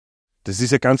Das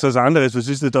ist ja ganz was anderes. Was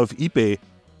ist denn da auf eBay?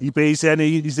 eBay ist ja eine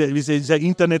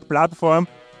Internetplattform,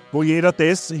 wo jeder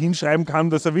das hinschreiben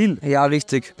kann, was er will. Ja,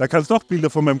 richtig. Da kannst du auch Bilder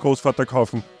von meinem Großvater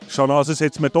kaufen. Schauen aus, als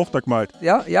hätte es meine Tochter gemalt.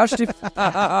 Ja, stimmt.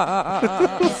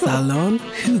 Salon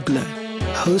Hügler,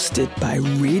 hosted by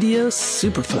Radio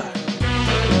Superfly.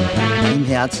 Im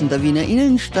Herzen der Wiener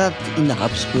Innenstadt, in der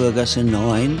Habsburgasse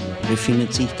 9,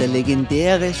 befindet sich der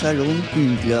legendäre Salon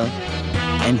Hügler.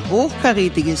 Ein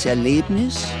hochkarätiges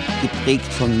Erlebnis,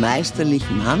 geprägt von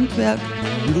meisterlichem Handwerk,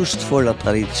 lustvoller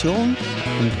Tradition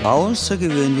und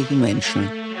außergewöhnlichen Menschen.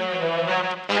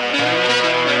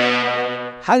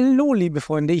 Hallo liebe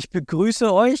Freunde, ich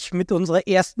begrüße euch mit unserer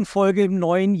ersten Folge im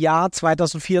neuen Jahr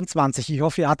 2024. Ich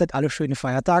hoffe, ihr hattet alle schöne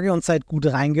Feiertage und seid gut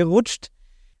reingerutscht.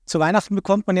 Zu Weihnachten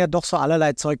bekommt man ja doch so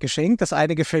allerlei Zeug geschenkt. Das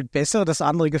eine gefällt besser, das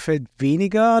andere gefällt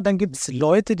weniger. Dann gibt es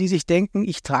Leute, die sich denken,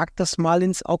 ich trage das mal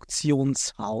ins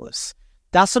Auktionshaus.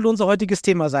 Das soll unser heutiges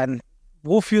Thema sein.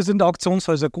 Wofür sind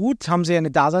Auktionshäuser gut? Haben sie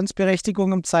eine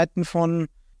Daseinsberechtigung in Zeiten von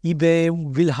eBay,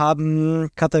 Haben,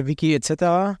 Katawiki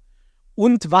etc.?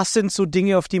 Und was sind so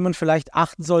Dinge, auf die man vielleicht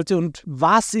achten sollte? Und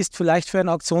was ist vielleicht für ein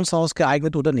Auktionshaus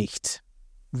geeignet oder nicht?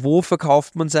 Wo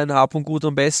verkauft man sein Hab und Gut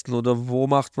am besten? Oder wo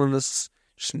macht man das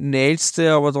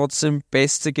schnellste, aber trotzdem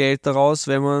beste Geld daraus,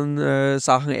 wenn man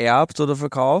Sachen erbt oder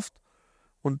verkauft?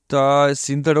 Und da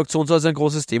sind halt Auktionshäuser ein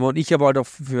großes Thema. Und ich habe halt auch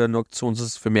für ein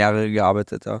Auktionshaus für mehrere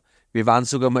gearbeitet. Ja. Wir waren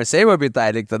sogar mal selber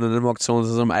beteiligt an einem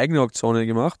Auktionshaus, haben eigene Auktionen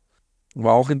gemacht.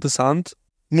 War auch interessant.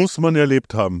 Muss man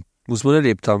erlebt haben. Muss man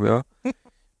erlebt haben, ja.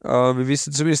 Wir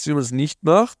wissen zumindest, wie man es nicht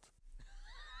macht.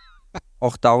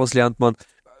 Auch daraus lernt man.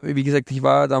 Wie gesagt, ich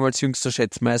war damals jüngster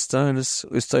Schätzmeister eines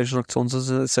österreichischen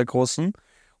Auktionshauses, sehr großen,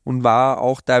 und war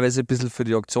auch teilweise ein bisschen für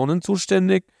die Auktionen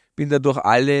zuständig. Bin da durch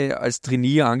alle, als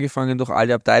Trainee angefangen, durch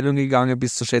alle Abteilungen gegangen,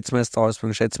 bis zur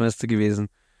Schätzmeisterausbildung Schätzmeister gewesen.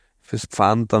 Fürs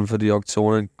Pfand, dann für die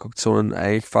Auktionen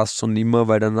eigentlich fast schon nimmer,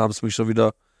 weil dann haben sie mich schon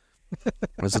wieder,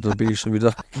 also dann bin ich schon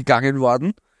wieder gegangen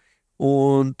worden.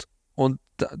 Und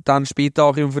dann später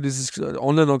auch eben für dieses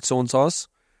Online-Auktionshaus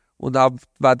und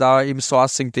war da im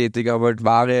Sourcing tätig, aber halt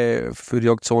Ware für die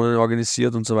Auktionen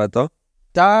organisiert und so weiter.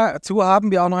 Dazu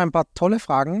haben wir auch noch ein paar tolle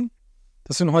Fragen.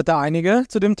 Das sind heute einige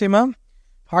zu dem Thema.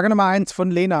 Frage Nummer 1 von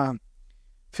Lena.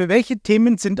 Für welche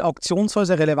Themen sind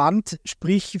Auktionshäuser relevant,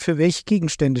 sprich für welche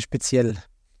Gegenstände speziell?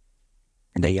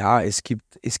 Naja, es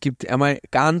gibt einmal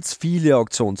ganz viele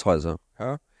Auktionshäuser.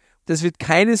 Ja. Es wird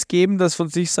keines geben, das von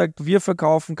sich sagt, wir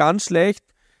verkaufen ganz schlecht,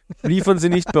 liefern Sie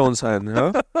nicht bei uns ein.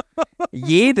 Ja.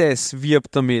 Jedes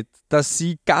wirbt damit, dass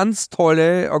sie ganz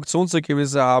tolle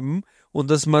Auktionsergebnisse haben und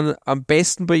dass man am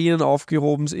besten bei ihnen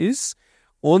aufgehoben ist.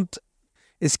 Und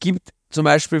es gibt zum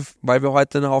Beispiel, weil wir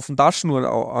heute einen Haufen Taschenuhren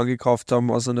angekauft haben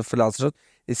aus einer Verlassstadt,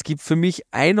 es gibt für mich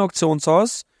ein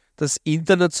Auktionshaus, das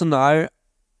international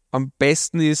am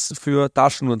besten ist für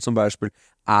Taschenuhren zum Beispiel.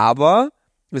 Aber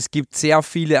es gibt sehr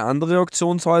viele andere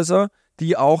Auktionshäuser,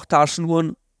 die auch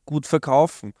Taschenuhren gut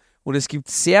verkaufen. Und es gibt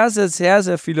sehr, sehr, sehr,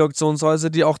 sehr viele Auktionshäuser,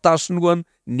 die auch Taschenuhren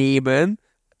nehmen,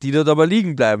 die dort aber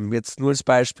liegen bleiben. Jetzt nur als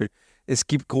Beispiel. Es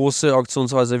gibt große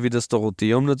Auktionshäuser wie das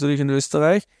Dorotheum natürlich in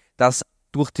Österreich, das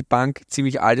durch die Bank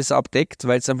ziemlich alles abdeckt,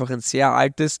 weil es einfach ein sehr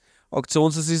altes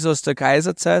Auktionshaus ist aus der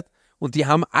Kaiserzeit und die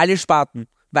haben alle Sparten.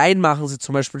 Wein machen sie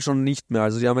zum Beispiel schon nicht mehr,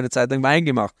 also die haben eine Zeit lang Wein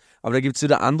gemacht. Aber da gibt es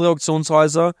wieder andere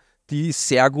Auktionshäuser, die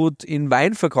sehr gut in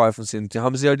Weinverkäufen sind. Die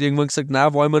haben sie halt irgendwann gesagt,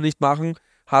 na, wollen wir nicht machen,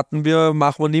 machen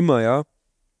wir nimmer, ja.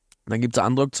 Dann gibt es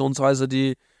andere Auktionshäuser,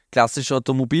 die klassische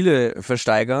Automobile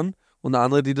versteigern und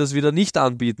andere, die das wieder nicht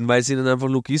anbieten, weil es ihnen einfach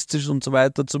logistisch und so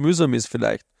weiter zu mühsam ist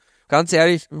vielleicht. Ganz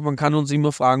ehrlich, man kann uns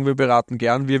immer fragen, wir beraten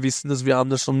gern. Wir wissen, dass wir haben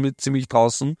das schon mit ziemlich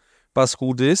draußen, was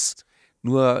gut ist.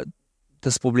 Nur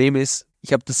das Problem ist,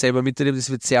 ich habe das selber miterlebt, es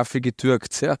wird sehr viel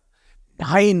getürkt. Ja.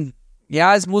 Nein.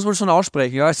 Ja, das muss man schon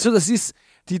aussprechen. Ja. Also das ist,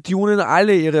 die tunen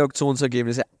alle ihre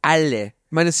Auktionsergebnisse. Alle.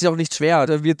 Ich meine, es ist auch nicht schwer.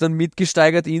 Da wird dann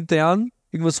mitgesteigert intern,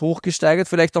 irgendwas hochgesteigert,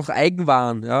 vielleicht auch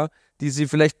Eigenwaren, ja, die sie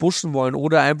vielleicht pushen wollen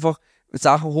oder einfach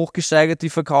Sachen hochgesteigert, die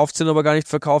verkauft sind, aber gar nicht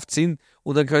verkauft sind.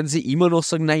 Und dann können sie immer noch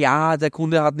sagen, naja, der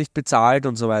Kunde hat nicht bezahlt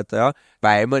und so weiter, ja,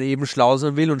 weil man eben schlau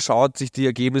sein will und schaut sich die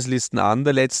Ergebnislisten an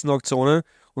der letzten Auktionen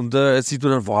und sieht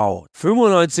man dann, wow,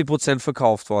 95%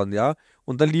 verkauft worden, ja.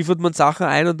 Und dann liefert man Sachen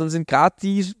ein und dann sind gerade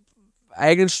die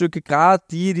eigenen Stücke, gerade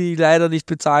die leider nicht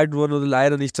bezahlt wurden oder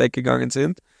leider nicht weggegangen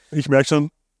sind. Ich merke schon,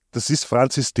 das ist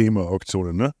Franzis Thema,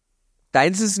 Auktionen, ne?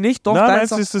 Deins ist nicht, doch. Nein,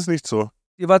 deins ist es nicht so.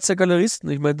 Ihr wart ja Galeristen.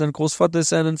 Ich meine, dein Großvater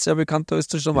ist ein sehr bekannter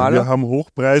österreichischer Wir Maler. haben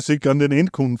hochpreisig an den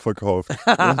Endkunden verkauft.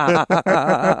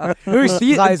 Deren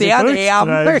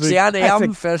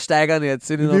Erben versteigern jetzt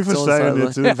in den Wir versteigern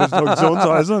jetzt in den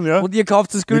Auktionshäusern, ja. Und ihr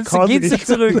kauft es günstig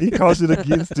zurück. Ich kaufe es wieder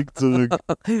günstig zurück.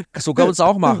 So kann man es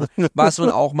auch machen. Was man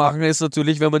auch machen ist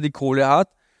natürlich, wenn man die Kohle hat,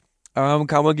 kann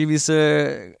man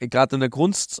gewisse, gerade in der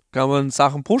Kunst, kann man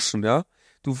Sachen pushen, ja.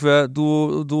 Du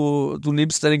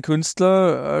nimmst einen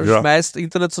Künstler, schmeißt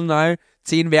international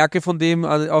 10 Werke von dem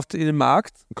in den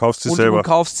Markt. Kaufst sie selber.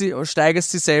 Und steigerst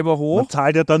sie selber hoch. Man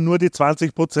zahlt ja dann nur die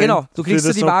 20%. Genau, du kriegst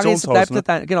ja die Ware, es bleibt ja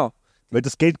dein, genau. Weil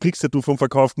das Geld kriegst ja du vom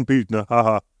verkauften Bild, ne?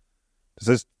 Haha. Das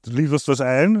heißt, du lieferst was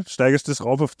ein, steigerst das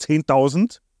rauf auf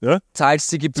 10.000, ja?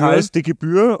 Zahlst die Gebühr. Zahlst die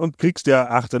Gebühr und kriegst ja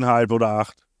 8,5 oder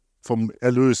 8 vom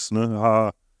Erlös, ne?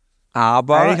 Haha.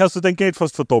 Aber eigentlich hast du dein Geld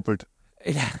fast verdoppelt.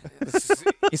 Ja,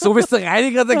 so wie es der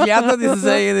Reini gerade erklärt hat, ist es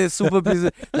eigentlich eine super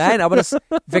Business. Nein, aber das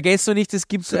vergesst du nicht, es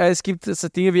gibt so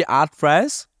Dinge wie Art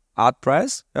Price,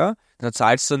 ja, da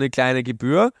zahlst du eine kleine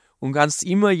Gebühr und kannst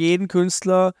immer jeden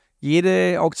Künstler,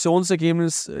 jede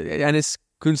Auktionsergebnis eines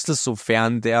Künstlers,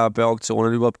 sofern der bei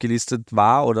Auktionen überhaupt gelistet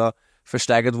war oder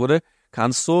versteigert wurde,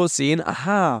 kannst du sehen,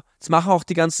 aha, das machen auch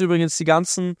die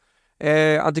ganzen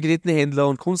Antiquitätenhändler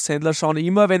und Kunsthändler schauen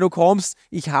immer, wenn du kommst,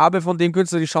 ich habe von dem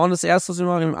Künstler, die schauen das erste, was wir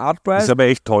machen im Artpreis. Das ist aber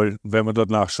echt toll, wenn man dort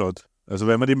nachschaut. Also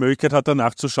wenn man die Möglichkeit hat, da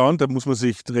nachzuschauen, dann muss man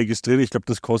sich registrieren. Ich glaube,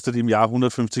 das kostet im Jahr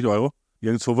 150 €,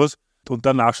 irgend sowas. Und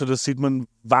dann nachschaut, das sieht man,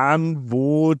 wann,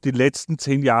 wo die letzten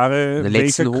 10 Jahre, die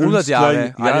letzten 100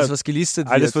 Jahre, alles was gelistet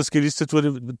wird. Alles was gelistet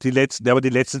wurde, aber die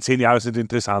letzten 10 Jahre sind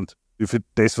interessant für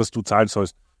das, was du zahlen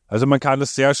sollst. Also man kann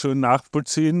das sehr schön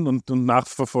nachvollziehen und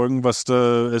nachverfolgen,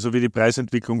 wie die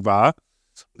Preisentwicklung war.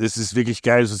 Das ist wirklich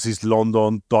geil. Also es ist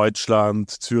London, Deutschland,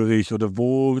 Zürich oder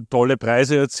wo tolle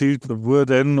Preise erzielt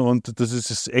wurden und das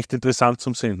ist echt interessant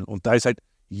zum Sehen. Und da ist halt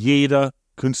jeder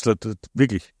Künstler,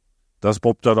 wirklich, das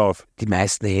poppt dort auf. Die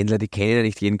meisten Händler, die kennen ja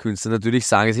nicht jeden Künstler. Natürlich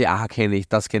sagen sie, kenne ich,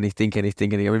 das kenne ich, den kenne ich, den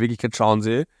kenne ich. Aber in Wirklichkeit schauen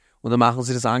sie und dann machen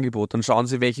sie das Angebot. Dann schauen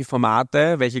sie, welche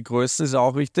Formate, welche Größen, ist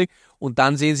auch wichtig. Und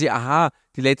dann sehen sie,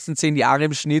 die letzten 10 Jahre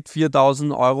im Schnitt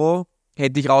 4.000 €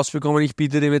 hätte ich rausbekommen, ich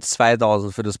biete dem jetzt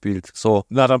 2.000 für das Bild. So.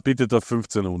 Na, dann bitte da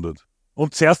 1.500.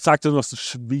 Und zuerst sagt er noch so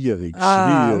schwierig.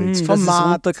 Format. Das ist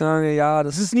untergegangen, ja.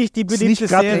 Das ist nicht die Das ist beliebte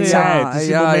nicht gerade Serie. die Zeit. Das ist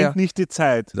im Moment ja. nicht die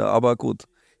Zeit. Ja, aber gut,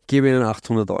 ich gebe Ihnen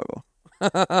 800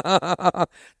 €.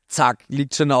 Zack,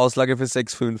 liegt schon eine Auslage für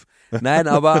 6,5. Nein,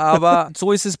 aber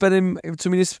so ist es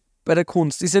zumindest bei der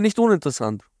Kunst. Ist ja nicht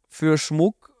uninteressant. Für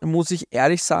Schmuck muss ich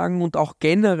ehrlich sagen und auch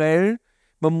generell,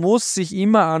 man muss sich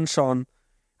immer anschauen,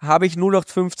 habe ich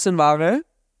 0815 Ware,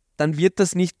 dann wird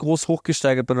das nicht groß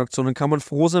hochgesteigert bei der Auktion. Dann kann man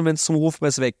froh sein, wenn es zum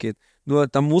Rufpreis weggeht. Nur,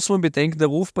 da muss man bedenken, der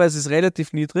Rufpreis ist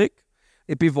relativ niedrig.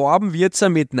 Beworben wird es ja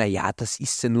mit, das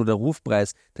ist ja nur der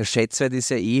Rufpreis. Der Schätzwert ist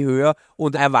ja höher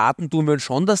und erwarten tun wir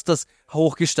schon, dass das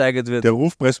hochgesteigert wird. Der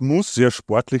Rufpreis muss sehr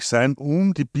sportlich sein,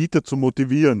 um die Bieter zu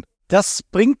motivieren. Das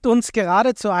bringt uns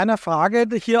gerade zu einer Frage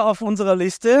hier auf unserer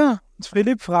Liste.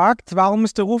 Philipp fragt, warum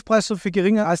ist der Rufpreis so viel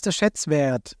geringer als der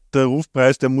Schätzwert? Der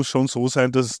Rufpreis, der muss schon so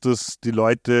sein, dass die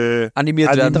Leute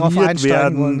animiert darauf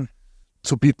einsteigen wollen,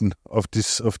 zu bieten auf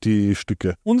die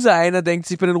Stücke. Unser einer denkt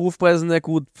sich bei den Rufpreisen, na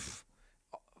gut,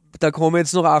 da kommen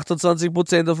jetzt noch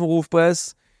 28% auf den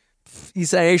Rufpreis.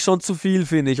 Ist eigentlich schon zu viel,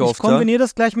 finde ich oft. Ich kombiniere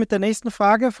das gleich mit der nächsten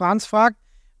Frage. Franz fragt,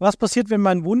 was passiert, wenn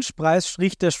mein Wunschpreis,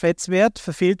 der Schätzwert,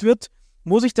 verfehlt wird?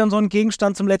 Muss ich dann so einen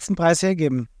Gegenstand zum letzten Preis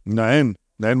hergeben? Nein,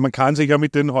 man kann sich ja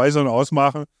mit den Häusern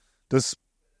ausmachen, dass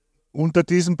unter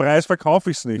diesem Preis verkaufe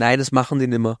ich es nicht. Nein, das machen die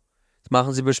nicht mehr. Das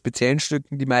machen sie bei speziellen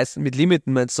Stücken, die meisten mit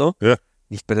Limiten, meinst du? Ja.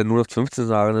 Nicht bei der 0815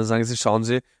 Sache. Dann sagen sie, schauen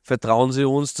Sie, vertrauen Sie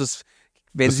uns, dass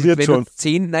wenn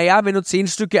du 10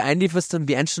 Stücke einlieferst, dann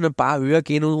werden schon ein paar höher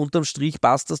gehen und unterm Strich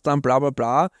passt das dann, bla bla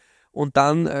bla. Und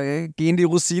dann gehen die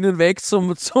Rosinen weg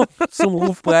zum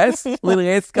Rufpreis und den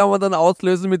Rest kann man dann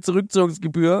auslösen mit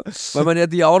Zurückzugsgebühr, weil man ja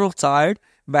die auch noch zahlt,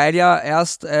 weil ja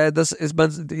erst, das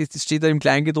steht da im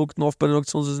Kleingedruckten oft bei den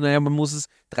Auktionshäusern, man muss es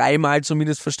 3-mal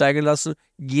zumindest versteigern lassen,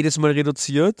 jedes Mal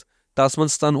reduziert, dass man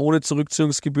es dann ohne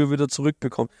Zurückziehungsgebühr wieder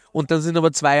zurückbekommt. Und dann sind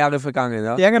aber 2 Jahre vergangen.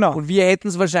 Ja, genau. Und wir hätten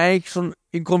es wahrscheinlich schon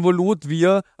in Konvolut,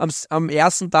 am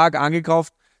ersten Tag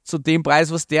angekauft, zu dem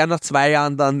Preis, was der nach 2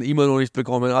 Jahren dann immer noch nicht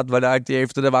bekommen hat, weil er halt die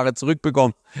Hälfte der Ware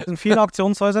zurückbekommt. In vielen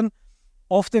Auktionshäusern,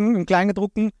 oft im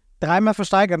Kleingedruckten, 3-mal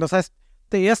versteigern. Das heißt,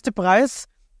 der erste Preis,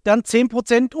 dann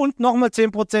 10% und nochmal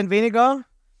 10% weniger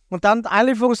und dann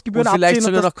Einlieferungsgebühren abziehen. Und vielleicht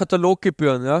abziehen sogar noch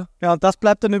Kataloggebühren, ja? Ja, und das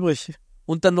bleibt dann übrig.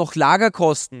 Und dann noch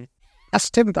Lagerkosten. Das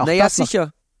stimmt auch. Naja,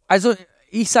 sicher. Also,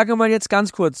 ich sage mal jetzt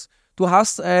ganz kurz. Du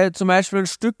hast zum Beispiel ein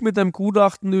Stück mit einem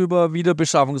Gutachten über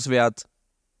Wiederbeschaffungswert.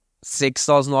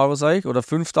 6.000 Euro, sage ich, oder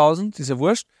 5.000, ist ja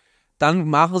wurscht. Dann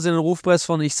machen sie einen Rufpreis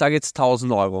von, ich sage jetzt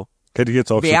 1.000 Euro. Hätte ich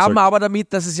jetzt auch Werben gesagt. aber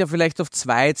damit, dass es ja vielleicht auf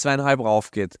 2,5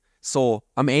 raufgeht. So,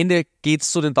 am Ende geht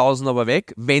es zu den 1.000 aber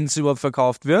weg, wenn es überhaupt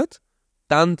verkauft wird.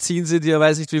 Dann ziehen sie dir,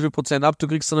 weiß nicht wie viel Prozent ab, du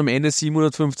kriegst dann am Ende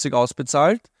 750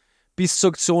 ausbezahlt. Bis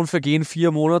zur Auktion vergehen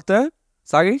 4 Monate,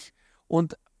 sage ich.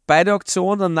 Und bei der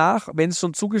Auktion danach, wenn es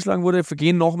schon zugeschlagen wurde,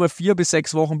 vergehen nochmal 4 bis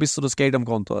 6 Wochen, bis du das Geld am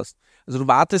Konto hast. Also du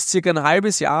wartest circa ein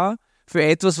halbes Jahr für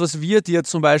etwas, was wir dir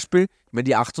zum Beispiel, ich meine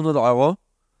die 800 Euro,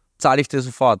 zahle ich dir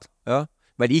sofort. Ja?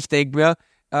 Weil ich denke mir,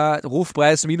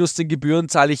 Rufpreis minus den Gebühren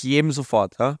zahle ich jedem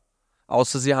sofort. Ja?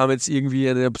 Außer sie haben jetzt irgendwie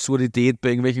eine Absurdität bei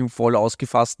irgendwelchen voll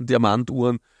ausgefassten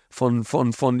Diamantuhren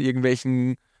von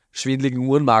irgendwelchen schwindeligen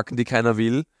Uhrenmarken, die keiner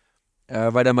will,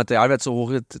 weil der Materialwert so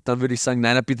hoch ist, dann würde ich sagen,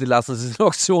 nein, bitte lassen Sie es in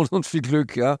Auktion und viel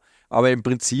Glück. Ja? Aber im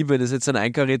Prinzip, wenn es jetzt ein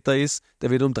Einkaräter ist, der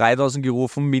wird um 3.000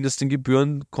 gerufen, minus den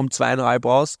Gebühren, kommt 2,5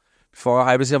 raus. Bevor er ein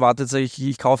halbes Jahr wartet, sage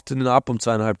ich kaufe den ab um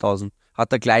 2.500.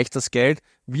 Hat er gleich das Geld.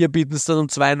 Wir bieten es dann um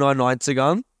 2,99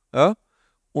 an. Ja?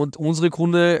 Und unsere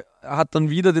Kunde hat dann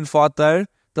wieder den Vorteil,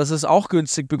 dass er es auch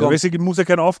günstig bekommt. Ja, sie muss ja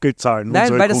kein Aufgeld zahlen.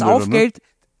 Nein, weil das Kunde, Aufgeld,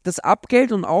 das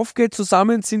Abgeld und Aufgeld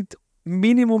zusammen sind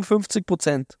Minimum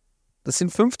 50%. Das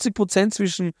sind 50%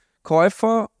 zwischen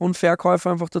Käufer und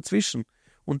Verkäufer einfach dazwischen.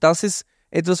 Und das ist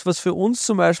etwas, was für uns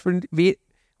zum Beispiel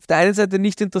auf der einen Seite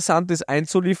nicht interessant ist,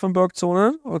 einzuliefern bei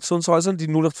Auktionshäusern, die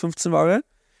 0815-Ware,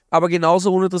 aber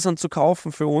genauso uninteressant zu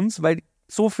kaufen für uns, weil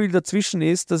so viel dazwischen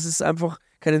ist, dass es einfach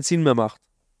keinen Sinn mehr macht.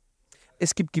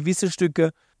 Es gibt gewisse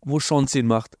Stücke, wo es schon Sinn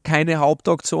macht. Keine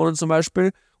Hauptauktionen zum Beispiel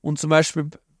und zum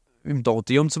Beispiel im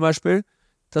Dorotheum zum Beispiel,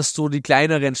 dass du die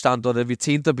kleineren Standorte wie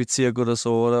 10. Bezirk oder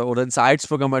so oder in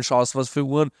Salzburg einmal schaust, was für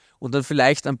Uhren und dann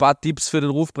vielleicht ein paar Tipps für den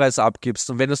Rufpreis abgibst.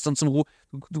 Und wenn du es dann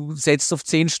du setzt auf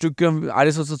 10 Stücke,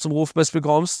 alles, was du zum Rufpreis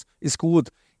bekommst, ist gut.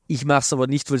 Ich mache es aber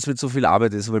nicht, weil es mit so viel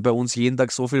Arbeit ist, weil bei uns jeden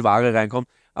Tag so viel Ware reinkommt.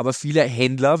 Aber viele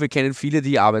Händler, wir kennen viele,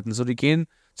 die arbeiten. So, die gehen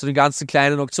zu den ganzen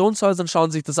kleinen Auktionshäusern, schauen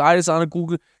sich das alles an,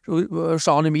 Google,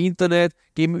 schauen im Internet,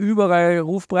 geben überall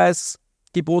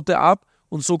Rufpreisgebote ab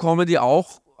und so kommen die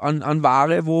auch an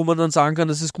Ware, wo man dann sagen kann,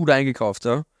 das ist gut eingekauft.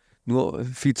 Ja? Nur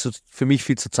für mich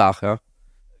viel zu zach. Ja?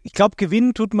 Ich glaube,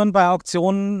 gewinnen tut man bei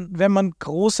Auktionen, wenn man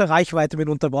große Reichweite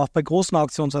mitunter braucht, bei großen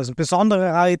Auktionshäusern.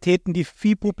 Besondere Raritäten, die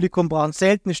viel Publikum brauchen,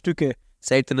 seltene Stücke.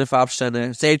 Seltene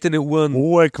Farbsteine, seltene Uhren.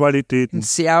 Hohe Qualitäten.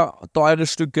 Sehr teure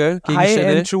Stücke, Gegenstände.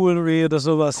 High-End-Jewelry oder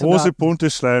sowas. Große, bunte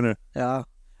Schleine. Ja.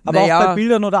 Aber auch bei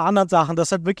Bildern oder anderen Sachen,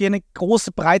 das halt wirklich eine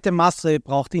große, breite Masse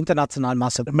braucht, internationale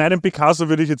Masse. Meinen Picasso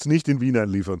würde ich jetzt nicht in Wien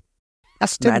einliefern.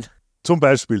 Das stimmt. Nein. Zum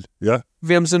Beispiel, ja.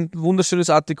 Wir haben so ein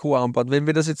wunderschönes Art Deco-Armband. Wenn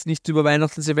wir das jetzt nicht über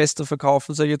Weihnachten, Silvester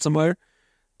verkaufen, sage ich jetzt einmal,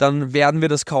 dann werden wir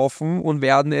das kaufen und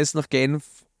werden es nach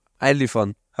Genf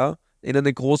einliefern. Ja? In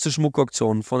eine große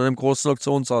Schmuckauktion von einem großen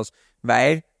Auktionshaus.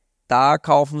 Weil da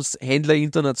kaufen es Händler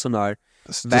international.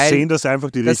 Die sehen das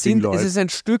einfach die richtigen Leute. Es ist ein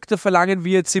Stück, da verlangen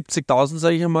wir jetzt 70.000,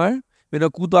 sage ich einmal. Wenn du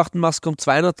ein Gutachten machst, kommt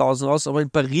 200.000 raus. Aber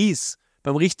in Paris,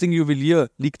 beim richtigen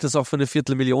Juwelier, liegt das auch für eine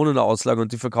 250.000 in der Auslage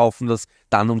und die verkaufen das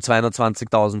dann um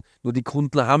 220.000. Nur die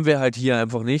Kunden haben wir halt hier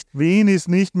einfach nicht. Wien ist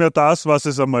nicht mehr das, was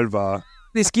es einmal war.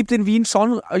 Es gibt in Wien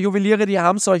schon Juweliere, die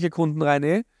haben solche Kunden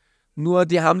rein, Nur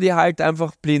die haben die halt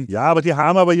einfach blind. Ja, aber die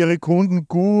haben ihre Kunden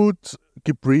gut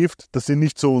gebrieft, dass sie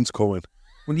nicht zu uns kommen.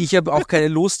 Und ich habe auch keine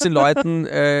Lust, den Leuten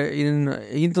in den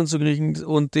Hintern zu kriechen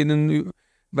und denen,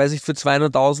 weiß ich, für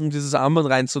 200.000 dieses Armband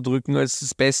reinzudrücken als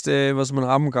das Beste, was man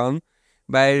haben kann,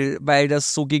 weil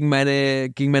das so gegen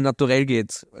mein Naturell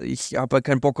geht. Ich habe halt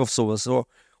keinen Bock auf sowas. So.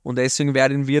 Und deswegen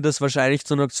werden wir das wahrscheinlich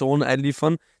zur Auktion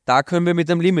einliefern. Da können wir mit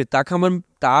einem Limit, da kann man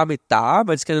weil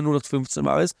es keine 0815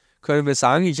 war ist, können wir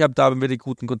sagen, da haben wir die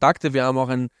guten Kontakte. Wir haben auch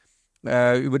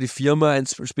über die Firma ein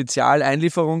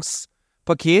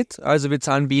Spezialeinlieferungspaket. Also wir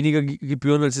zahlen weniger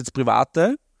Gebühren als jetzt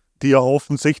Private. Die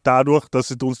erhoffen sich dadurch, dass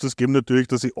sie uns das geben, natürlich,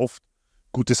 dass sie oft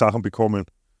gute Sachen bekommen.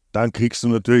 Dann kriegst du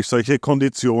natürlich solche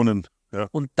Konditionen. Ja.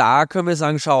 Und da können wir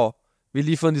sagen, schau, wir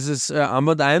liefern dieses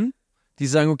Armband ein. Die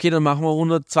sagen, okay, dann machen wir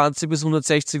 120.000 bis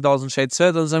 160.000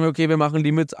 Schätze. Dann sagen wir, okay, wir machen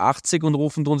Limit 80 und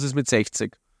rufen uns es mit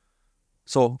 60.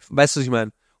 So, weißt du, was ich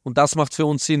meine? Und das macht für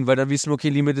uns Sinn, weil dann wissen wir, okay,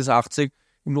 Limit ist 80,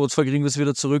 im Notfall kriegen wir es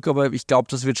wieder zurück, aber ich glaube,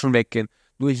 das wird schon weggehen.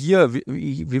 Nur hier,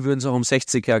 wir würden es auch um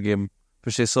 60 hergeben.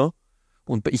 Verstehst du?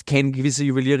 Und ich kenne gewisse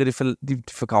Juweliere, die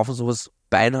verkaufen sowas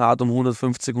beinhart um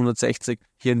 150, 160,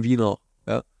 hier in Wien auch.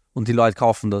 Ja? Und die Leute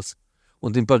kaufen das.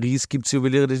 Und in Paris gibt es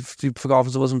Juweliere, die verkaufen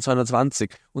sowas um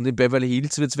 220. Und in Beverly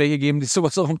Hills wird es welche geben, die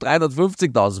sowas auch um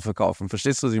 350.000 verkaufen.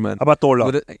 Verstehst du, was ich meine? Aber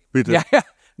Dollar, bitte. Ja.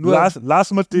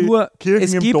 Lass mal die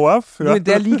Kirchen im Dorf. Nur in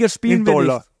der Liga spielen wir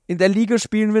nicht. In der Liga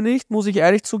spielen wir nicht, muss ich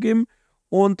ehrlich zugeben.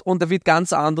 und da wird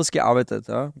ganz anders gearbeitet.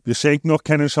 Ja. Wir schenken auch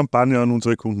keinen Champagner an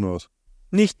unsere Kunden aus.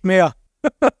 Nicht mehr.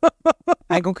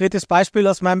 Ein konkretes Beispiel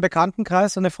aus meinem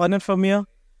Bekanntenkreis, eine Freundin von mir,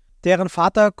 deren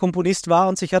Vater Komponist war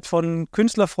und sich hat von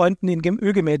Künstlerfreunden in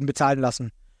Ölgemälden bezahlen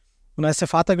lassen. Und als der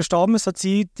Vater gestorben ist, hat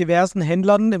sie diversen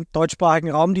Händlern im deutschsprachigen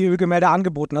Raum die Ölgemälde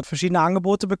angeboten, hat verschiedene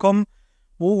Angebote bekommen,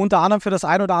 wo unter anderem für das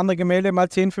ein oder andere Gemälde mal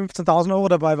 10.000, 15.000 Euro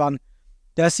dabei waren.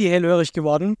 Da ist sie hellhörig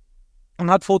geworden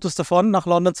und hat Fotos davon nach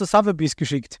London zu Sotheby's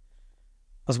geschickt.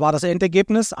 Was war das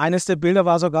Endergebnis? Eines der Bilder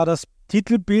war sogar das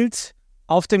Titelbild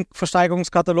auf dem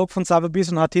Versteigerungskatalog von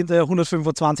Sotheby's und hat hinterher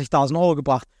 125.000 Euro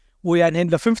gebracht, wo ihr ein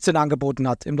Händler 15 angeboten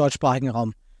hat im deutschsprachigen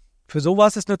Raum. Für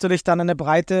sowas ist natürlich dann ein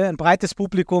breites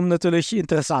Publikum natürlich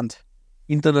interessant.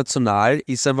 International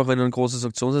ist einfach, wenn du ein großes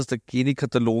Auktionshaus hast, da gehen die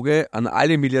Kataloge an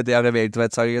alle Milliardäre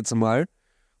weltweit, sage ich jetzt einmal.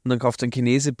 Und dann kauft ein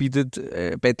Chinese,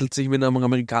 bettelt sich mit einem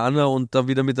Amerikaner und dann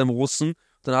wieder mit einem Russen.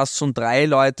 Dann hast du schon 3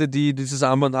 Leute, die dieses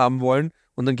Armband haben wollen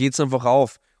und dann geht es einfach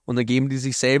auf. Und dann geben die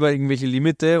sich selber irgendwelche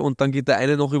Limite und dann geht der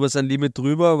eine noch über sein Limit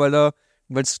drüber, weil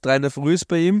es 3 in der Früh ist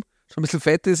bei ihm, schon ein bisschen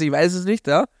fett ist, ich weiß es nicht,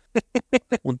 ja.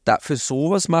 Und für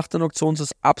sowas macht ein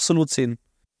Auktionshaus absolut Sinn.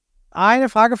 Eine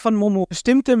Frage von Momo.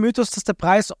 Stimmt der Mythos, dass der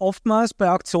Preis oftmals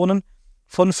bei Auktionen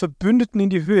von Verbündeten in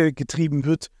die Höhe getrieben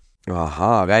wird?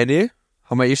 Aha, Reini,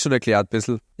 haben wir schon erklärt ein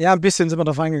bisschen. Ja, ein bisschen sind wir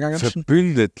darauf eingegangen.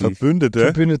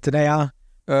 Verbündete, naja.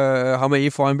 Haben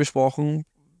wir vorhin besprochen.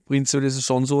 Prinzipiell ist es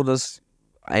schon so, dass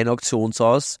ein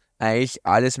Auktionshaus eigentlich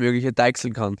alles Mögliche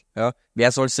deichseln kann. Ja?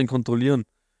 Wer soll es denn kontrollieren?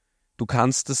 Du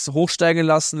kannst das hochsteigen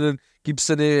lassen, dann gibst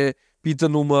du eine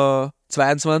Bieternummer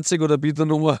 22 oder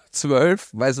Bieternummer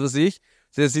 12, weiß was ich.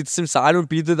 Der sitzt im Saal und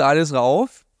bietet alles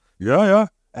rauf. Ja.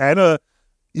 Einer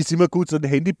ist immer gut, so ein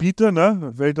Handybieter,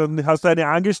 ne? Weil dann hast du eine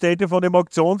Angestellte von dem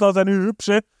Auktionshaus, eine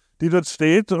hübsche, die dort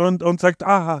steht und sagt,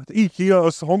 aha, ich hier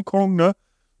aus Hongkong, ne?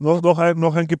 Noch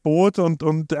ein Gebot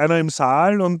und einer im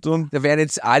Saal und Da werden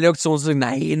jetzt alle Auktionshäuser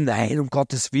sagen, nein, um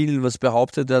Gottes Willen, was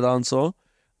behauptet der da und so.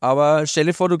 Aber stell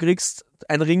dir vor, du kriegst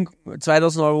einen Ring,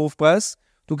 2.000 Euro Aufpreis,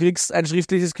 du kriegst ein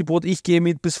schriftliches Gebot, ich gehe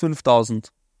mit bis 5.000.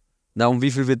 Na, um wie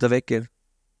viel wird er weggehen?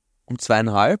 Um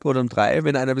 2,5 oder um 3?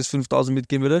 Wenn einer bis 5.000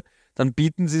 mitgehen würde, dann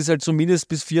bieten sie es halt zumindest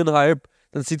bis 4,5.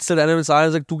 Dann sitzt halt einer im Saal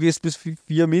und sagt, du gehst bis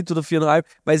 4 mit oder 4,5,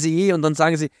 weil sie und dann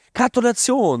sagen sie,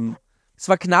 Gratulation! Es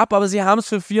war knapp, aber sie haben es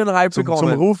für 4,5 bekommen.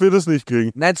 Zum Ruf wird er es nicht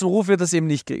kriegen. Nein, zum Ruf wird er es eben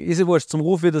nicht kriegen. Ist ja wurscht, zum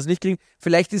Ruf wird er es nicht kriegen.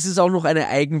 Vielleicht ist es auch noch eine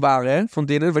Eigenware von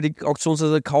denen, weil die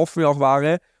Auktionshäuser kaufen ja auch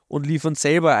Ware und liefern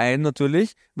selber ein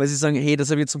natürlich, weil sie sagen, hey,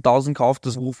 das habe ich jetzt um 1.000 gekauft,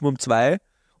 das rufen wir um 2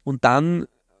 und dann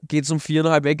geht es um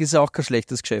 4,5 weg, ist ja auch kein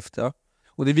schlechtes Geschäft. Ja?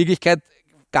 Und in Wirklichkeit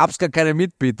gab es gar keine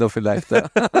Mitbieter vielleicht. Ja?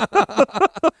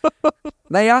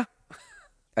 Naja,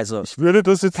 also ich würde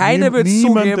das jetzt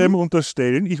niemandem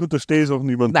unterstellen. Ich unterstelle es auch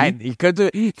niemandem. Nein,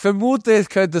 ich vermute, es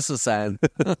könnte so sein.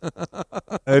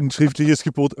 Ein schriftliches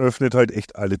Gebot öffnet halt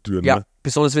echt alle Türen. Ja, ne?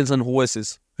 besonders wenn es ein hohes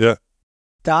ist. Ja.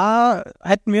 Da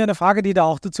hätten wir eine Frage, die da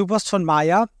auch dazu passt, von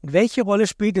Maya. Welche Rolle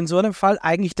spielt in so einem Fall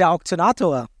eigentlich der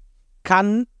Auktionator?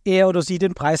 Kann er oder sie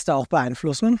den Preis da auch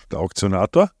beeinflussen? Der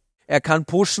Auktionator? Er kann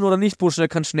pushen oder nicht pushen, er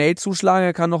kann schnell zuschlagen,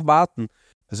 er kann noch warten.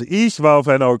 Also ich war auf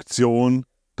einer Auktion,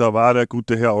 da war der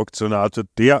gute Herr Auktionator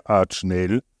derart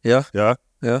schnell. Ja.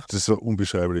 Das war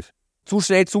unbeschreiblich. Zu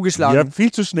schnell zugeschlagen. Ja,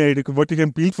 viel zu schnell. Da wollte ich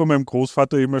ein Bild von meinem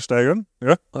Großvater immer steigern.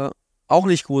 Ja. Auch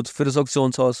nicht gut für das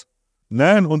Auktionshaus.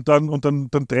 Nein, und dann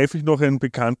treffe ich noch einen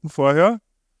Bekannten vorher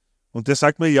und der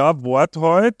sagt mir, ja, Wort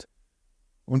heute.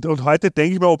 Und heute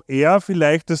denke ich mir, ob er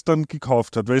vielleicht das dann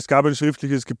gekauft hat, weil es gab ein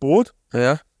schriftliches Gebot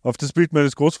auf das Bild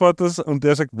meines Großvaters und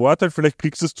der sagt, Wort halt, vielleicht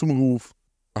kriegst du es zum Ruf.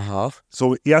 Aha.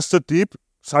 So, erster Tipp,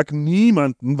 sag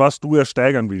niemandem, was du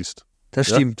ersteigern willst. Das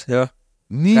stimmt, ja.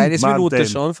 Niemanden. Kleines Minute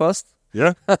schon fast.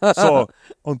 Ja, so.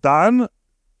 Und dann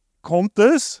kommt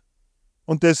es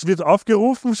und das wird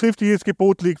aufgerufen, schriftliches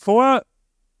Gebot liegt vor,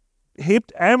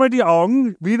 hebt einmal die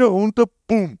Augen, wieder runter,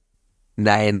 bumm.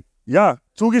 Nein. Ja,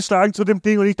 zugeschlagen zu dem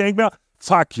Ding und ich denke mir,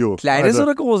 fuck you. Kleines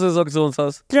oder großes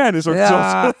Auktionshaus? Kleines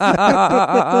Auktionshaus.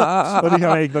 Ja. Und ich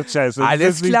habe echt gedacht, scheiße.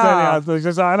 Alles klar. Ich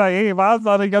sage, hey, was?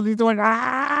 Ich kann nicht so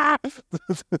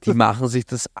Die machen sich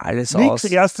das alles Nichts,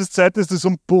 aus. erstes, zweites, das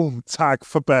um bumm, zack,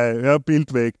 vorbei, ja,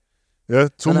 Bild weg. Ja,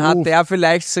 zum Dann hat Ruf. der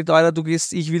vielleicht gesagt, Alter, du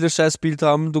gehst, ich will das scheiß Bild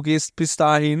haben, du gehst bis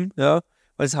dahin, ja,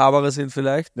 weil es Habere sind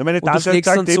vielleicht. Ja, meine Und du Tante hat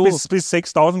schlägst gesagt, dann zu. bis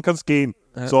 6.000 kannst gehen.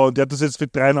 Ja. So, und der hat das jetzt für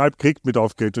 3,5 gekriegt mit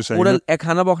Aufgeld wahrscheinlich. Oder er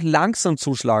kann aber auch langsam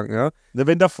zuschlagen, ja. Ja,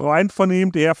 wenn der Freund von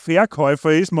ihm, der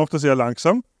Verkäufer ist, macht das ja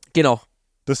langsam, Genau.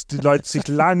 dass die Leute sich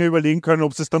lange überlegen können,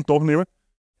 ob sie es dann doch nehmen.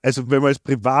 Also wenn man als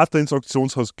Privater ins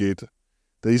Auktionshaus geht,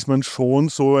 da ist man schon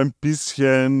so ein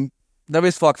bisschen Da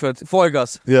bist du vorgeführt.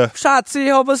 Vollgas. Ja. Schatz, ich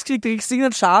hab was gekriegt. Kriegst du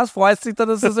irgendeinen Schatz? Freust dich dann,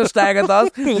 dass du so steigert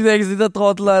hast? Die denken sich, der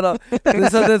Trottel, Alter.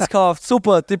 Das hat er jetzt gekauft.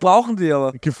 Super, die brauchen die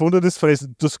aber. Gefundenes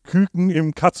Fressen, das Küken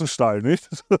im Katzenstall, nicht?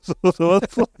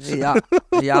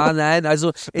 Ja, nein.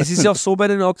 Also es ist ja auch so bei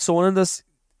den Auktionen, dass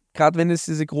gerade wenn es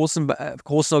diese großen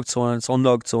Auktionen,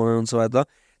 Sonderauktionen und so weiter,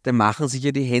 dann machen sich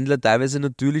ja die Händler teilweise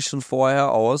natürlich schon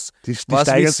vorher aus. Die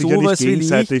steigern sich ja nicht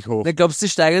gegenseitig hoch. Dann glaubst du, die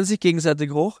steigern sich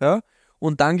gegenseitig hoch, ja?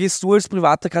 Und dann gehst du als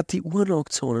Privater gerade die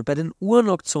Uhrenauktionen. Bei den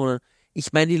Uhrenauktionen,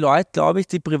 ich meine, die Leute, glaube ich,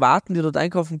 die Privaten, die dort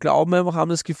einkaufen, glauben einfach, haben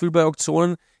das Gefühl, bei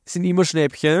Auktionen sind immer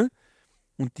Schnäppchen.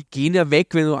 Und die gehen ja weg,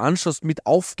 wenn du anschaust, mit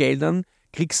Aufgeldern,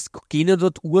 gehen ja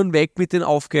dort Uhren weg mit den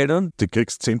Aufgeldern. Du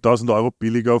kriegst 10.000 Euro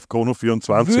billiger auf Chrono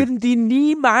 24. Würden die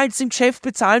niemals im Geschäft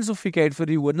bezahlen, so viel Geld für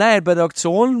die Uhr? Nein, bei der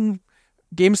Auktion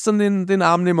geben sie dann den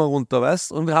Arm nicht mehr runter,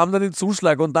 weißt? Und wir haben dann den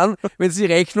Zuschlag. Und dann, wenn sie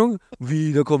die Rechnung,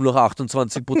 da kommen noch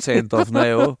 28% auf.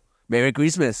 Naja, Merry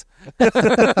Christmas.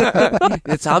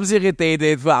 Jetzt haben sie ihre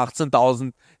Day-Date für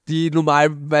 18.000, die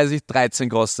normal, weiß ich, 13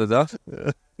 kostet, ja?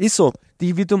 Ist so.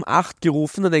 Die wird um 8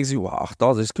 gerufen, dann denken sie, wow,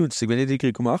 8.000 ist günstig, wenn ich die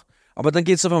kriege um 8. Aber dann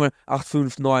geht es auf einmal 8,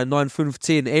 5, 9, 9, 5,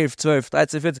 10, 11, 12,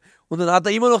 13, 14 und dann hat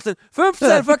er immer noch den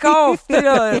 15 verkauft.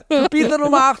 Ja, Bieter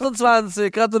Nummer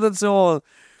 28, Gratulation.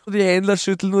 Und die Händler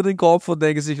schütteln nur den Kopf und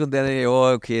denken sich und denken,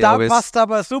 ja, okay. Da passt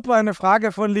aber super eine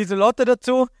Frage von Lieselotte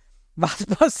dazu. Was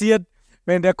passiert,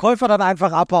 wenn der Käufer dann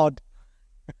einfach abhaut?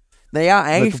 Naja,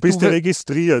 eigentlich... Du bist ja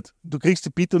registriert. Du kriegst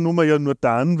die Bieternummer ja nur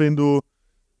dann, wenn du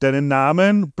deinen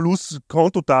Namen plus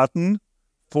Kontodaten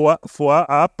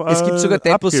vorab es gibt sogar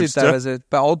Deposit abgibst, teilweise. Ja?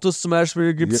 Bei Autos zum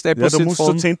Beispiel gibt es Deposit. Ja, da musst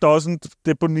du 10.000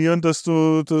 deponieren, dass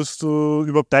du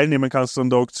überhaupt teilnehmen kannst an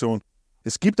der Auktion.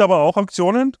 Es gibt aber auch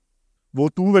Auktionen, wo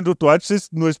du, wenn du dort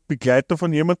sitzt, nur als Begleiter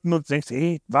von jemandem und denkst,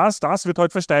 ey, das wird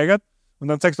heute versteigert. Und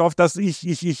dann sagst du auf, dass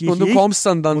ich. Und du kommst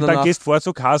dann und dann gehst vor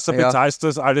zur Kasse, bezahlst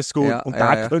das, alles gut. Ja, und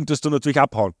da könntest du natürlich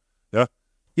abhauen. Ja.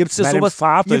 Ihr habt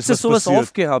ja sowas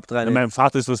aufgehabt, Reini? Meinem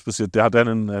Vater ist was passiert. Der hat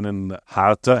einen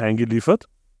Harter eingeliefert.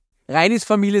 Reinis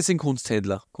Familie sind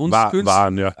Kunsthändler.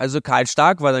 Waren, ja. Also Karl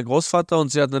Stark war dein Großvater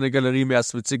und sie hatten eine Galerie im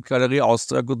ersten Bezirk, Galerie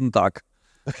Austria. Guten Tag.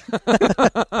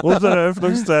 Unsere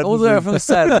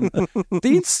Öffnungszeiten.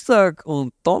 Dienstag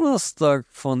und Donnerstag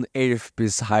von 11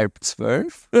 bis halb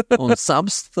 12 und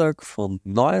Samstag von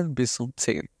 9 bis um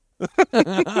 10.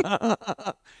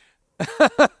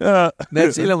 Ja.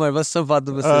 Erzähl mal, was dein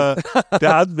Vater passiert.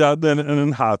 Wir hatten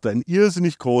einen Harter, ein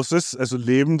irrsinnig großes, also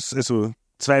 2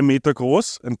 Meter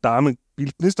groß, ein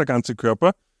Damenbildnis, der ganze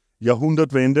Körper,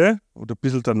 Jahrhundertwende oder ein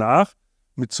bisschen danach,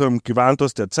 mit so einem Gewand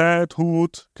aus der Zeit,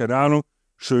 Hut, keine Ahnung,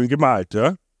 schön gemalt,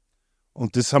 ja.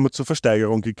 Und das haben wir zur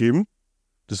Versteigerung gegeben.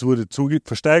 Das wurde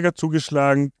versteigert,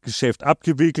 zugeschlagen, Geschäft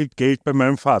abgewickelt, Geld bei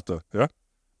meinem Vater, ja.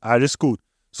 Alles gut.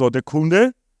 So, der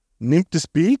Kunde nimmt das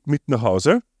Bild mit nach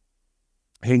Hause,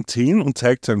 hängt es hin und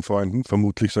zeigt seinen Freunden,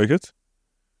 vermutlich sage ich jetzt,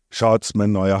 schaut's,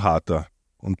 mein neuer Harter.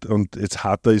 Und jetzt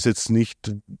Harter ist jetzt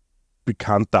nicht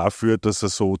bekannt dafür, dass er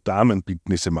so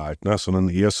Damenbildnisse malt, ne, sondern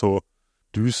eher so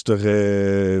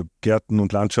düstere Gärten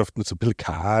und Landschaften, so ein bisschen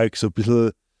karg, so ein bisschen,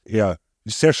 ja,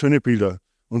 sehr schöne Bilder.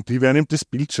 Und die werden ihm das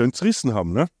Bild schön zerrissen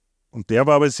haben, ne? Und der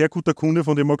war aber ein sehr guter Kunde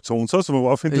von dem Auktionshaus. Ich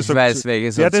weiß,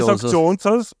 welches Auktionshaus. Das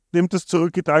Auktionshaus, dem das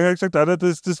zurückgetragen hat,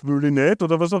 gesagt, das will ich nicht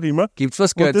oder was auch immer. Gibt's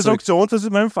was Geld Und das Auktionshaus ist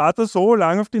meinem Vater so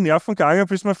lange auf die Nerven gegangen,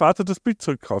 bis mein Vater das Bild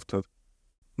zurückgekauft hat.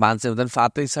 Wahnsinn, und dein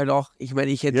Vater ist halt auch, ich meine,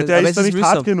 ich hätte... Ja, der ist da nicht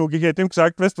hart genug. Ich hätte ihm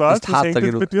gesagt, weißt du was, das hängt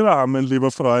jetzt bei dir daheim, mein lieber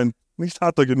Freund. Nicht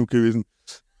harter genug gewesen.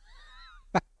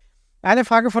 Eine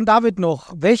Frage von David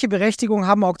noch. Welche Berechtigung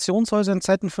haben Auktionshäuser in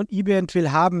Zeiten von eBay und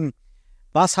Haben?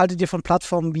 Was haltet ihr von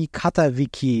Plattformen wie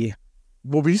Katawiki?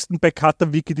 Wo willst du denn bei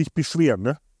Katawiki dich beschweren,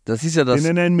 ne? Das ist ja das.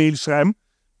 Wenn eine Mail schreiben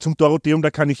zum Dorotheum,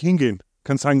 da kann ich hingehen.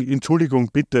 Kann sagen, Entschuldigung,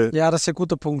 bitte. Ja, das ist ein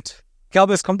guter Punkt. Ich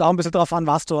glaube, es kommt auch ein bisschen drauf an,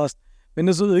 was du hast. Wenn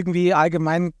du so irgendwie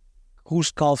allgemein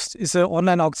Hust kaufst, ist ein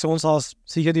Online-Auktionshaus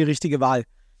sicher die richtige Wahl.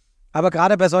 Aber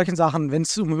gerade bei solchen Sachen, wenn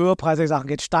es um höherpreisige Sachen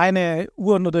geht, Steine,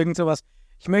 Uhren oder irgend sowas,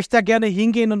 ich möchte da gerne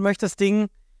hingehen und möchte das Ding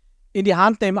in die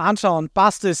Hand nehmen, anschauen.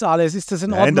 Passt das alles? Ist das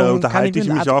in Ordnung? Nein, da unterhalte ich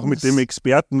mich auch mit dem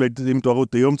Experten, weil im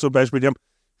Dorotheum zum Beispiel, die haben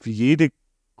für jede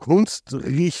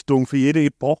Kunstrichtung, für jede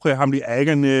Epoche haben die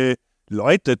eigene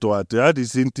Leute dort. Ja? Die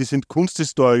sind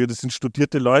Kunsthistoriker, das sind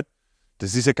studierte Leute.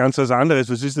 Das ist ja ganz was anderes.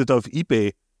 Was ist denn da auf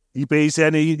eBay? eBay ist ja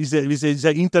eine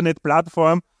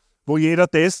Internetplattform, wo jeder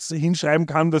das hinschreiben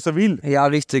kann, was er will. Ja,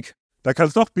 richtig. Da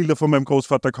kannst du auch Bilder von meinem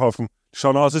Großvater kaufen.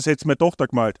 Schauen aus, als hätte es meine Tochter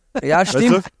gemalt. Ja,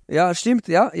 stimmt. Weißt du? Ja, stimmt.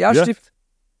 Ja, stimmt.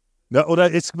 Ja,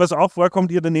 oder jetzt, was auch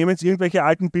vorkommt, da nehmen jetzt irgendwelche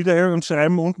alten Bilder her und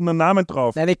schreiben unten einen Namen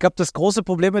drauf. Nein, ich glaube, das große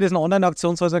Problem bei diesen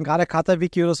Online-Auktionshäusern, gerade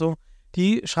Katawiki oder so,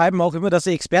 die schreiben auch immer, dass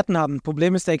sie Experten haben.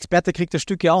 Problem ist, der Experte kriegt das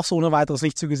Stück ja auch so ohne weiteres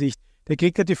nicht zu Gesicht. Der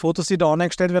kriegt halt die Fotos, die da online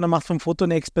gestellt werden, er macht vom Foto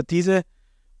eine Expertise,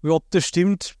 ob das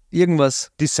stimmt. Irgendwas.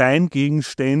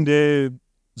 Designgegenstände,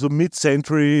 so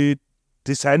Mid-Century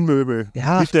Designmöbel.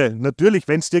 Ja. Bitte, natürlich,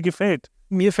 wenn es dir gefällt.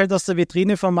 Mir fällt aus der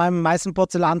Vitrine von meinem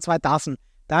Meißen-Porzellan 2 Tassen.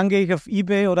 Dann gehe ich auf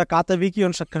eBay oder Gatawiki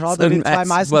und schaue da die 2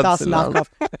 Meißen-Tassen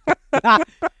nachkaufen. Ja,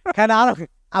 keine Ahnung.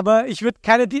 Aber ich würde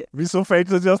keine... Wieso fällt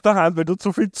das dir aus der Hand, weil du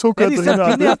zu viel Zucker drin Ich hast?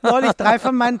 habe neulich 3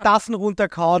 von meinen Tassen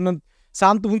runtergehauen und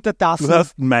Sand unter Tassen. Du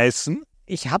hast Meißen?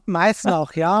 Ich habe Meißen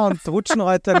auch, ja, und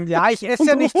Rutschenreuter. Ja, ich esse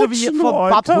ja nicht so wie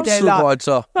vom Pappteller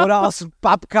Rutschenreuter. oder aus dem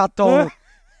Pappkarton.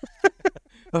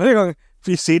 Entschuldigung.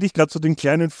 Ich sehe dich gerade so den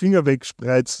kleinen Finger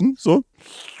wegspreizen, so.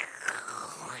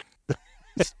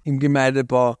 Im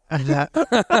Gemeindebau.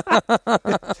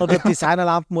 Oder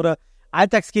Designerlampen oder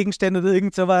Alltagsgegenstände oder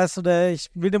irgend sowas. Oder ich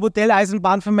will eine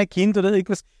Modelleisenbahn für mein Kind oder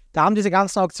irgendwas. Da haben diese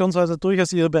ganzen Auktionshäuser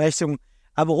durchaus ihre Berechtigung.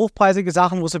 Aber hochpreisige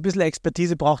Sachen, wo es ein bisschen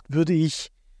Expertise braucht, würde ich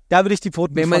die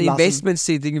Pfoten Wenn man verlassen. Investments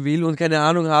tätigen will und keine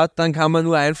Ahnung hat, dann kann man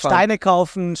nur einfach Steine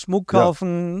kaufen, Schmuck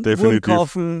kaufen, Uhren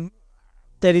kaufen,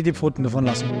 die Pfoten davon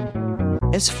lassen.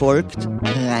 Es folgt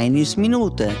Reinis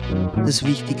Minute. Das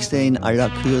Wichtigste in aller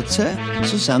Kürze,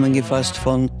 zusammengefasst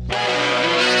von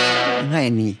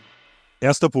Reini.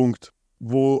 Erster Punkt,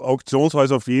 wo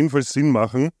Auktionshäuser auf jeden Fall Sinn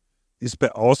machen, ist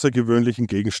bei außergewöhnlichen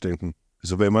Gegenständen.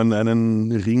 Also wenn man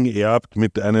einen Ring erbt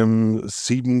mit einem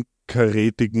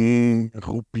 7-karätigen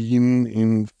Rubin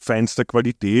in feinster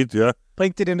Qualität, ja.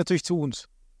 Bringt ihr den natürlich zu uns.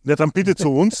 Ja, dann bitte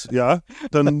zu uns, ja.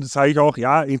 Dann sage ich auch,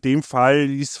 ja, in dem Fall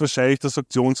ist wahrscheinlich das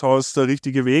Auktionshaus der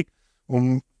richtige Weg,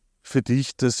 um für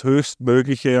dich das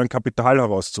Höchstmögliche an Kapital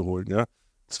herauszuholen, ja.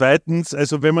 Zweitens,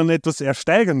 also wenn man etwas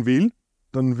ersteigern will,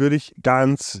 dann würde ich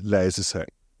ganz leise sein.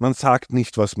 Man sagt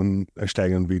nicht, was man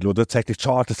ersteigern will oder zeigt nicht,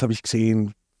 schau, das habe ich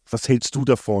gesehen, was hältst du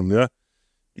davon, ja.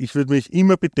 Ich würde mich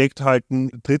immer bedeckt halten.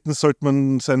 Drittens sollte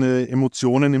man seine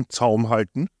Emotionen im Zaum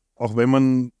halten, auch wenn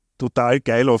man total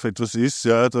geil auf etwas ist,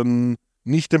 ja, dann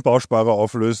nicht den Bausparer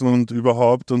auflösen und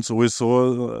überhaupt und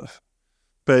sowieso.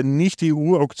 Bei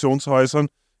Nicht-EU-Auktionshäusern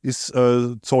ist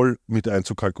Zoll mit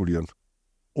einzukalkulieren.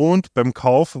 Und beim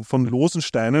Kauf von losen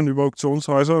Steinen über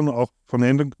Auktionshäuser und auch von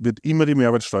Händlern wird immer die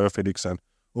Mehrwertsteuer fällig sein.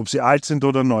 Ob sie alt sind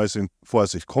oder neu sind,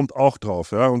 Vorsicht, kommt auch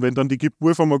drauf. Ja. Und wenn dann die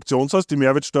Gebühr vom Auktionshaus, die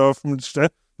Mehrwertsteuer auf den Stein,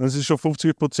 dann ist es schon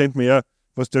 50% mehr,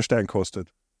 was der Stein kostet.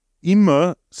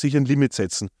 Immer sich ein Limit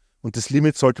setzen. Und das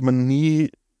Limit sollte man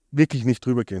wirklich nicht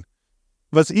drüber gehen.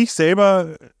 Was ich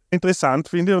selber interessant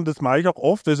finde, und das mache ich auch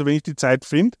oft, also wenn ich die Zeit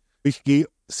finde, ich gehe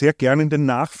sehr gerne in den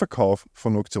Nachverkauf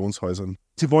von Auktionshäusern.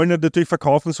 Sie wollen ja natürlich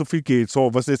verkaufen, so viel geht.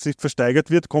 So, was jetzt nicht versteigert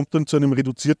wird, kommt dann zu einem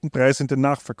reduzierten Preis in den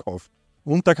Nachverkauf.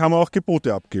 Und da kann man auch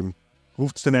Gebote abgeben.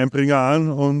 Ruft den Einbringer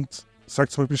an und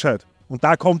sagt mal Bescheid. Und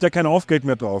da kommt ja kein Aufgeld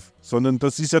mehr drauf, sondern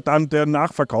das ist ja dann der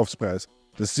Nachverkaufspreis.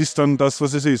 Das ist dann das,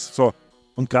 was es ist. So.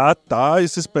 Und gerade da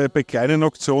ist es bei kleinen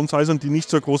Auktionshäusern, die nicht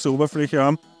so eine große Oberfläche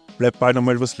haben, bleibt bald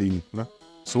einmal was liegen. Ne?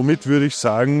 Somit würde ich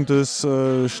sagen, dass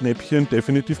Schnäppchen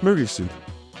definitiv möglich sind,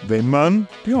 wenn man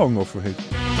die Augen offen hält.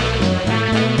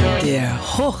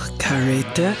 Der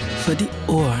Hochkaräter für die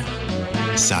Ohren.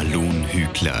 Salon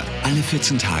Hügler. Alle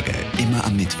 14 Tage, immer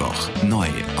am Mittwoch. Neu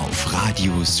auf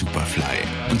Radio Superfly.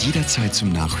 Und jederzeit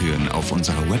zum Nachhören auf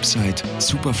unserer Website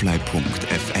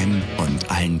superfly.fm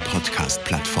und allen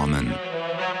Podcast-Plattformen.